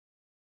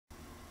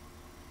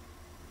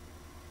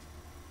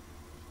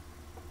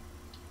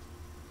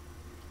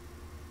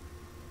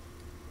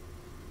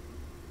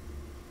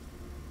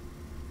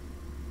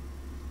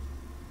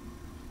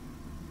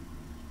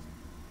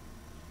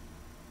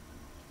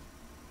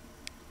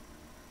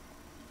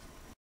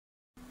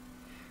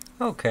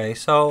Okay,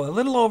 so a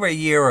little over a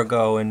year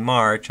ago in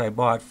March, I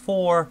bought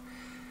four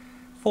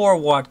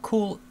 4-watt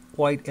cool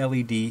white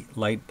LED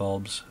light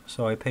bulbs.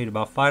 So I paid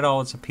about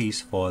 $5 a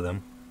piece for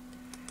them.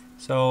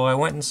 So I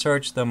went and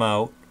searched them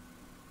out,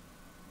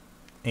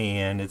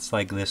 and it's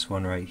like this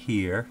one right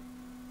here.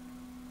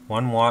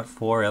 1 watt,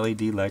 4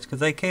 LED lights,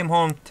 because they came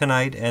home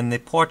tonight and the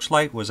porch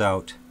light was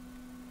out.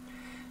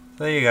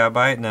 So there you go,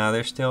 buy it now,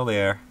 they're still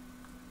there.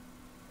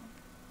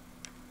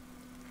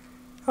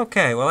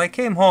 Okay, well I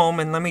came home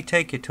and let me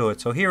take you to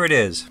it. So here it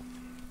is.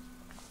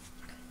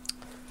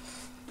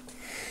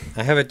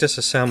 I have it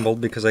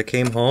disassembled because I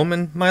came home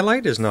and my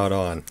light is not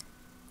on.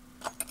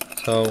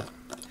 So,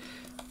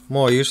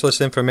 more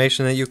useless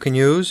information that you can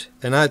use.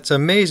 And it's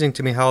amazing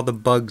to me how the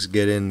bugs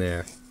get in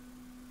there.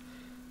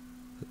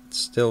 It's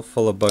still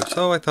full of bugs.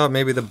 So I thought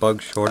maybe the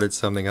bug shorted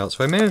something else.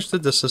 So I managed to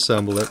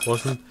disassemble it.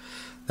 Wasn't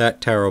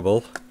that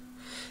terrible.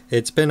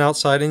 It's been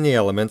outside in the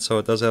elements, so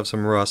it does have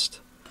some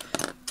rust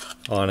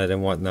on it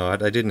and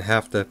whatnot. I didn't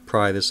have to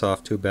pry this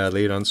off too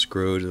badly. It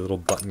unscrewed a little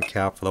button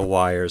cap for the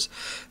wires.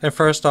 And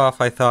first off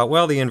I thought,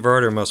 well, the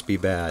inverter must be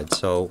bad.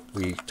 So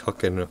we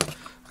took and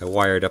I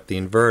wired up the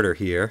inverter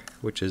here,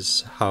 which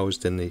is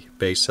housed in the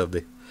base of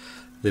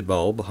the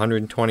bulb.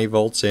 120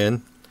 volts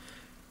in.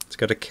 It's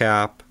got a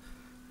cap,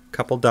 a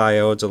couple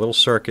diodes, a little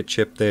circuit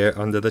chip there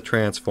under the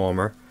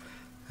transformer,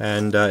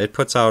 and it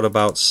puts out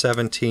about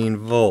 17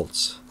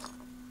 volts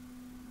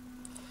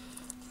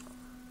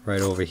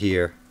right over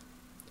here.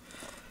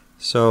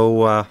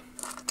 So I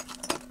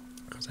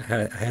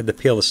had to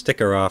peel the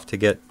sticker off to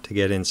get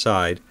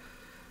inside.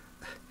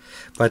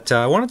 But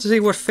I wanted to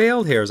see what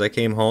failed here as I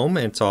came home,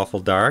 and it's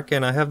awful dark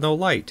and I have no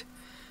light.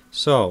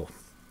 So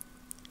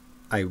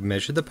I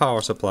measured the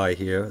power supply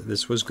here.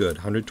 This was good.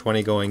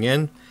 120 going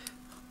in,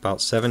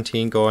 about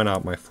 17 going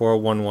out, my 4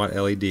 1-watt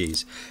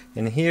LEDs.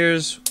 And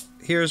here's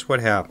what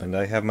happened.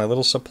 I have my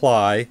little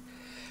supply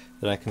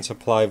that I can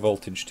supply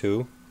voltage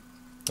to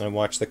and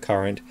watch the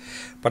current.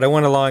 But I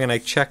went along and I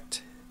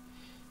checked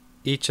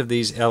each of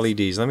these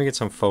LEDs. Let me get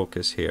some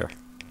focus here.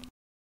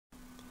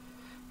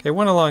 Okay, I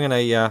went along and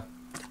I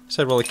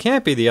said, well, it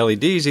can't be the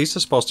LEDs. These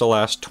are supposed to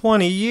last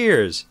 20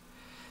 years.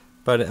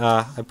 But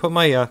I put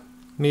my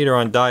meter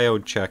on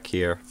diode check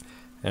here,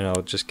 and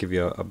I'll just give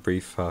you a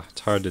brief,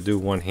 it's hard to do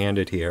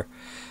one-handed here.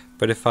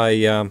 But if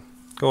I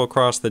go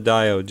across the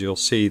diodes, you'll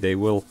see they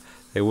will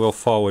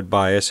forward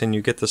bias, and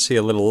you get to see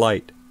a little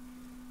light.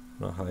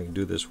 I don't know how I can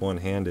do this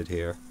one-handed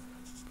here,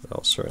 but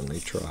I'll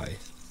certainly try.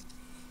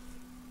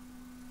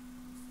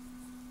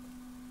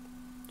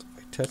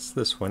 Test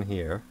this one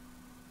here.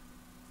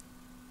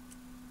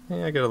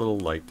 Yeah, I got a little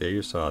light there,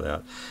 you saw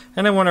that.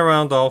 And I went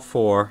around all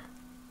four,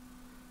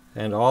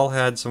 and all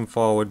had some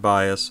forward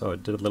bias, so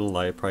it did a little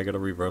light. Probably got to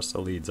reverse the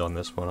leads on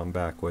this one, I'm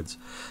backwards.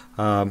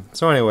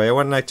 So anyway, I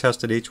went and I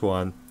tested each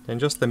one, and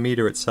just the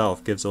meter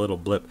itself gives a little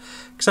blip.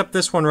 Except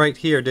this one right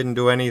here didn't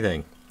do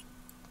anything.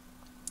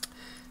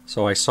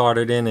 So I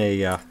soldered in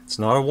a, it's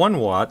not a 1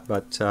 watt,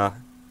 but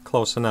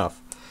close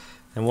enough.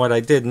 And what I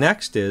did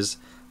next is,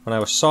 when I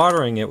was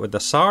soldering it with the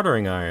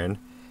soldering iron,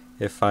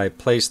 if I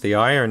placed the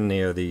iron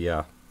near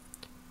the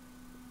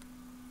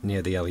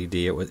LED,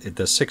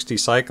 the 60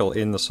 cycle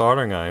in the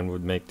soldering iron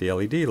would make the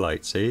LED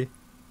light, see?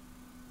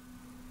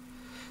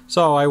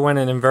 So I went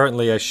and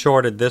inadvertently I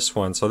shorted this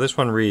one. So this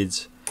one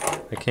reads,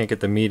 I can't get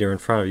the meter in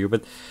front of you,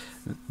 but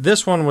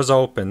this one was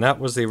open. That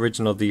was the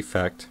original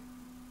defect.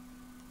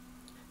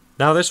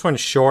 Now this one's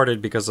shorted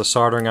because the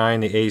soldering iron,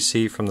 the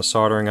AC from the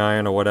soldering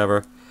iron or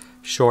whatever,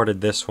 shorted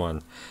this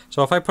one.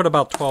 So if I put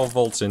about 12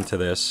 volts into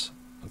this,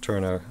 I'll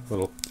turn a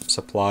little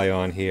supply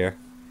on here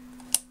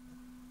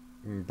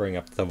and bring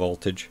up the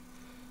voltage.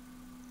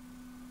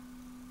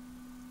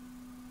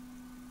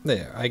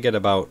 There, I get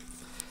about,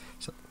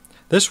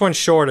 this one's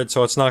shorted,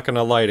 so it's not going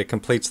to light. It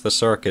completes the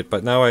circuit.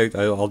 But now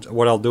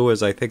what I'll do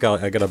is I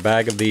got a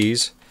bag of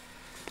these,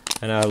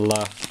 and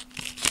I'll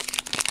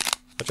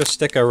just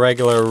stick a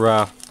regular,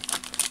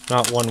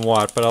 not 1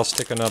 watt, but I'll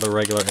stick another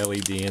regular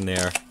LED in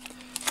there.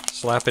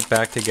 Slap it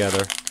back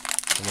together,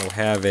 and we'll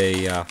have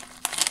a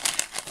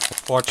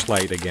porch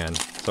light again.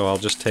 So I'll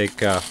just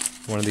take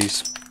one of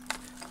these,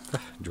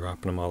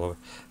 dropping them all over.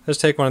 Let's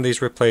take one of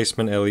these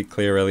replacement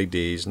clear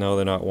LEDs. No,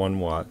 they're not 1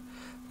 watt.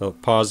 The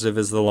positive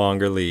is the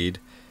longer lead,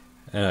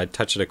 and I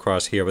touch it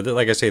across here. But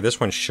like I say,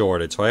 this one's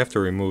shorted, so I have to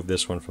remove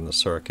this one from the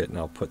circuit, and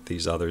I'll put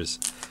these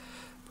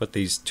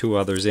two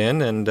others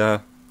in,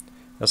 and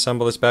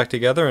assemble this back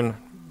together, and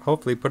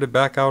hopefully put it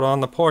back out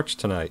on the porch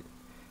tonight.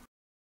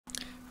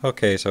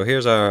 Okay, so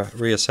here's our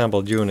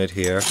reassembled unit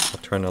here.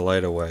 I'll turn the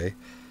light away.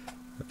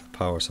 Put the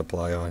power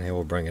supply on here,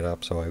 we'll bring it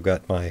up. So I've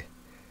got my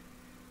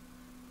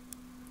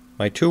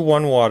 2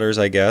 1-watters,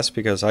 I guess,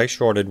 because I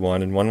shorted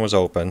one and one was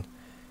open.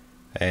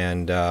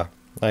 And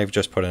I've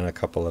just put in a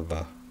couple of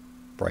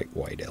bright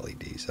white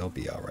LEDs. They'll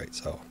be alright,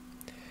 so.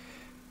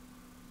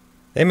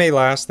 They may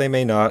last, they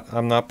may not.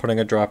 I'm not putting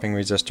a dropping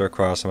resistor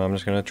across them. I'm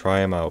just going to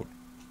try them out.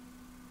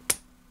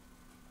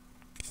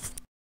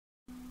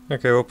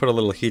 Okay, we'll put a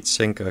little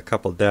heatsink, a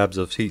couple dabs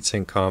of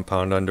heatsink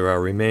compound under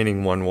our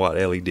remaining 1 watt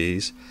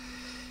LEDs.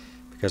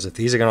 because if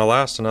these are going to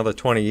last another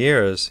 20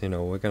 years, you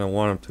know, we're going to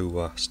want them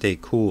to stay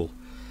cool.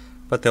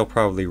 But they'll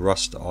probably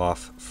rust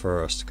off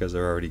first because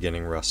they're already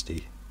getting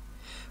rusty.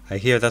 I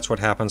hear that's what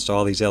happens to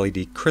all these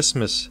LED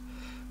Christmas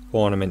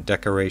ornament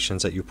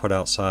decorations that you put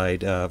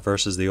outside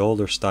versus the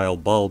older style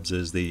bulbs,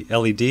 is the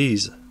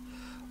LEDs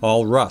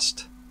all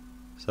rust.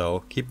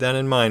 So keep that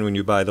in mind when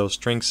you buy those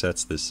string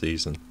sets this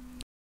season.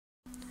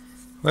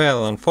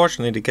 Well,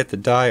 unfortunately, to get the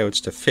diodes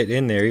to fit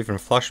in there, even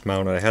flush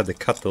mounted, I had to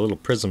cut the little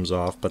prisms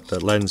off, but the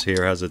lens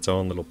here has its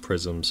own little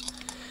prisms.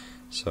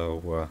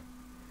 So,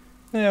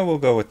 yeah, we'll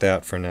go with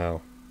that for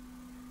now.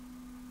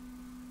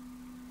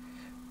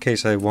 In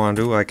case I want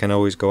to, I can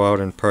always go out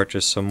and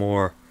purchase some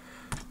more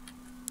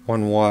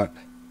 1 watt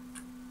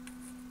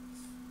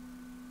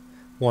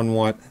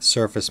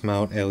surface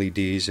mount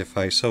LEDs if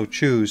I so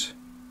choose.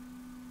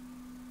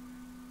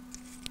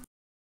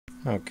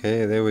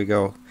 Okay, there we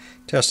go.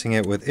 Testing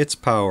it with its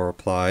power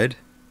applied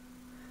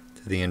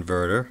to the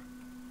inverter.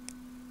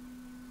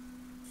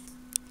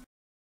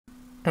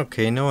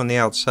 Okay, knowing the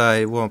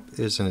outside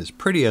isn't as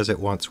pretty as it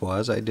once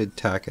was, I did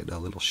tack it a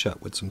little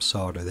shut with some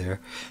solder there.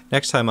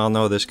 Next time I'll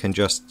know this can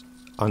just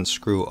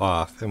unscrew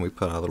off, and we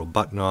put our little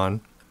button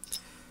on.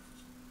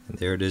 And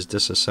there it is,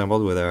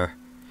 disassembled with our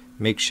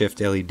makeshift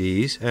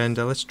LEDs, and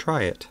let's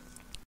try it.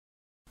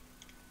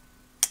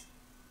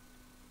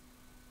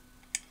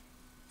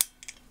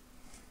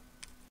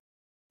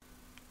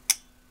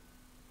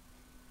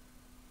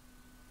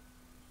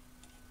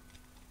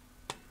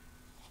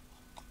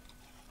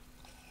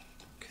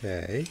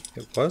 Okay,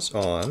 it was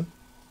on.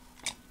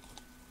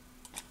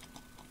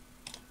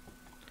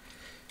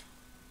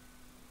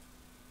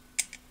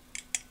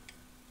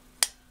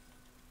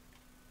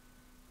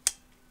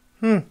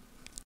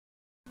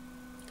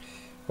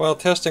 Well,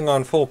 testing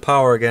on full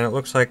power again, it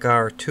looks like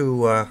our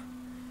 2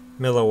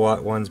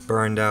 milliwatt one's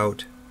burned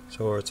out,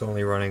 so it's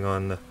only running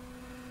on the,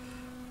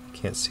 you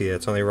can't see it,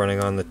 it's only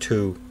running on the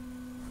 2,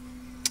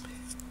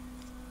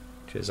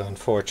 which is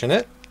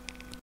unfortunate.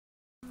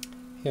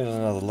 Here's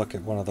another look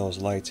at one of those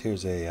lights.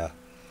 Here's a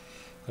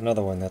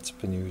another one that's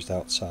been used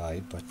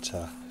outside, but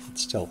it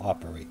still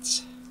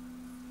operates.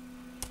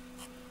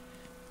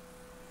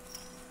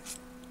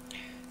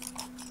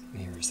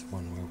 Here's the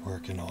one we're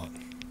working on.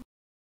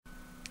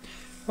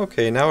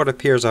 Okay, now it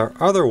appears our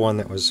other one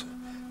that was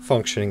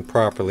functioning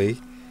properly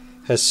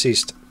has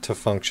ceased to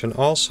function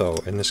also,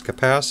 and this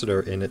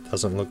capacitor in it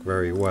doesn't look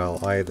very well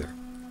either.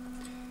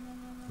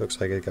 Looks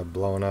like it got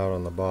blown out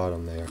on the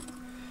bottom there.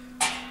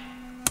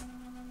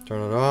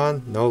 Turn it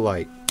on, no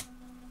light.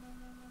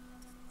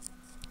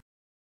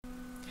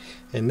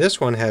 And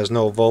this one has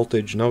no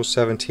voltage, no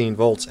 17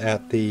 volts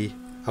at the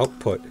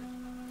output,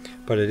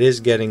 but it is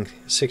getting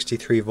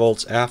 63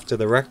 volts after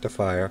the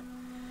rectifier,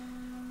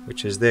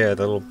 which is there.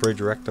 The little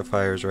bridge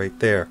rectifier is right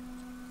there.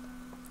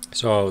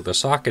 So the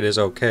socket is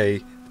okay.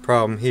 The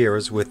problem here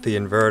is with the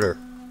inverter.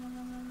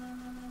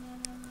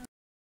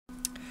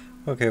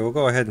 Okay, we'll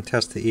go ahead and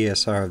test the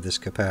ESR of this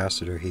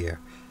capacitor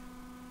here.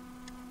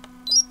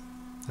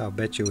 I'll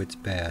bet you it's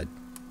bad.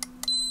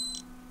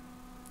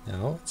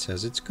 No, it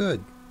says it's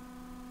good.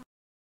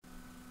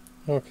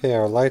 Okay,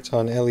 our lights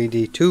on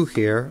LED 2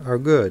 here are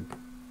good.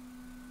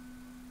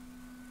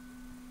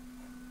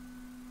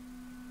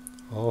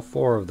 All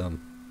 4 of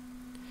them.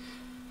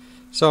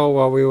 So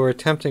while we were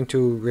attempting to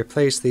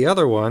replace the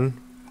other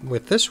one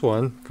with this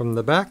one from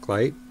the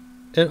backlight,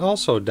 it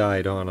also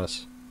died on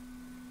us.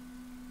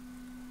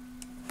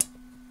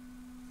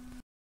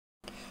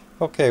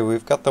 Okay,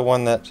 we've got the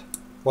one that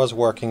was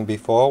working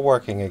before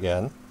working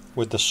again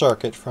with the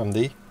circuit from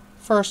the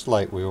first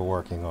light we were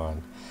working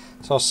on.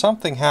 So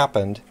something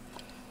happened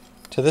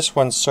to this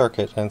one's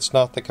circuit, and it's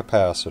not the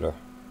capacitor.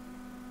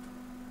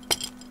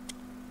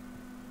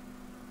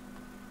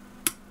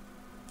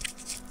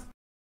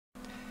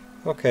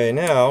 Okay,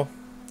 now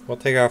we'll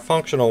take our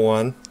functional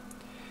one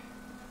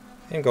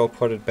and go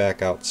put it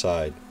back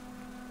outside.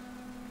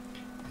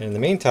 And in the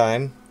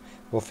meantime,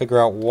 we'll figure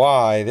out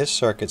why this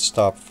circuit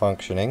stopped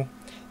functioning.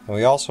 And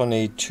we also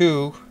need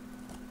 2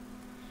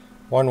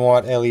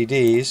 1-watt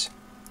LEDs.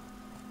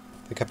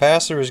 The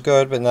capacitor is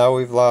good, but now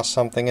we've lost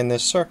something in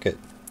this circuit.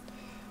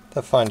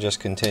 The fun just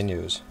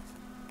continues.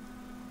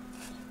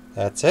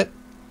 That's it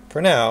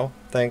for now.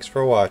 Thanks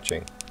for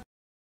watching.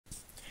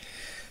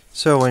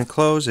 So in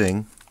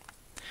closing,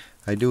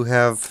 I do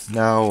have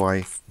now,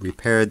 I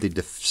repaired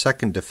the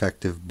second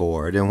defective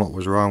board, and what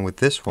was wrong with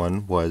this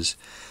one was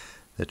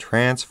the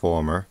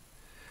transformer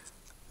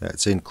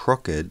that's in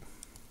crooked.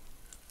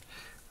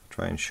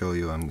 Try and show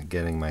you I'm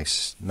getting my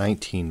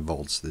 19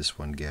 volts this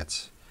one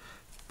gets,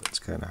 but it's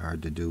kind of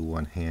hard to do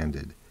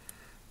one-handed.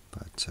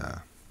 But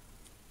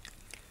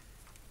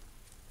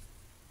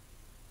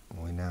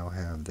we now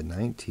have the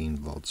 19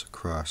 volts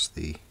across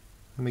the,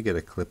 let me get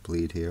a clip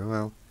lead here.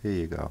 Well, here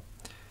you go.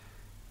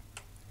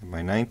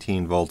 My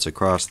 19 volts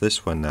across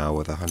this one now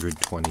with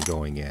 120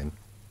 going in.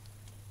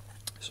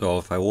 So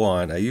if I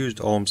want, I used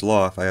Ohm's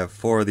law. If I have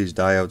 4 of these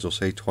diodes, will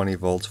say 20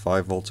 volts,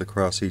 5 volts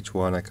across each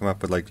one. I come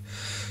up with like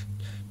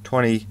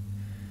 20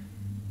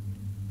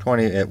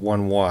 20 at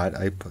 1 watt,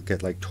 I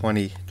get like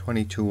 22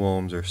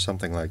 ohms or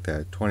something like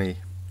that. 20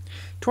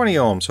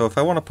 ohms. So if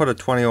I want to put a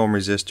 20 ohm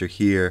resistor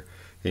here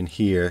and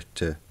here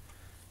to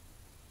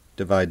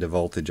divide the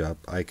voltage up,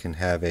 I can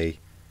have a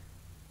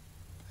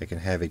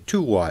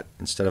 2 watt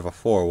instead of a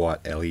 4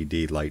 watt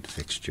LED light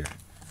fixture.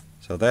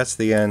 So that's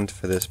the end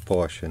for this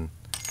portion.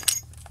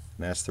 And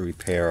that's the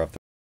repair of the...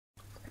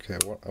 Okay,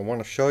 I want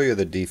to show you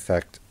the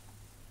defect.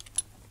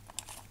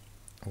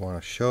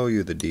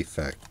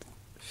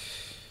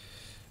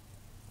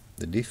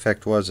 The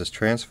defect was this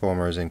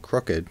transformer is in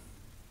crooked.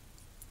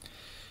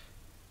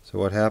 So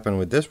what happened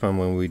with this one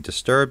when we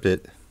disturbed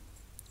it,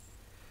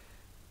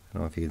 I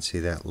don't know if you can see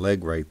that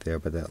leg right there,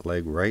 but that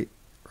leg right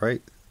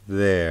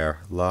there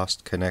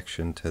lost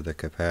connection to the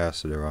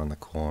capacitor on the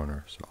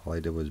corner. So all I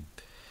did was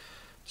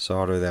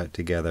solder that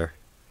together,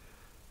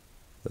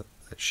 that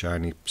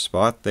shiny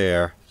spot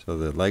there. So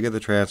the leg of the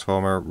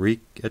transformer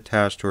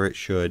reattached where it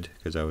should,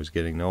 because I was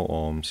getting no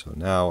ohms. So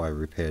now I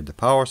repaired the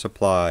power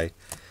supply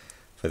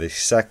for the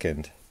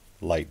second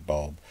light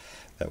bulb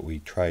that we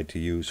tried to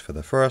use for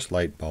the first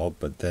light bulb,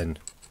 but then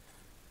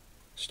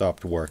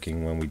stopped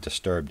working when we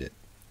disturbed it.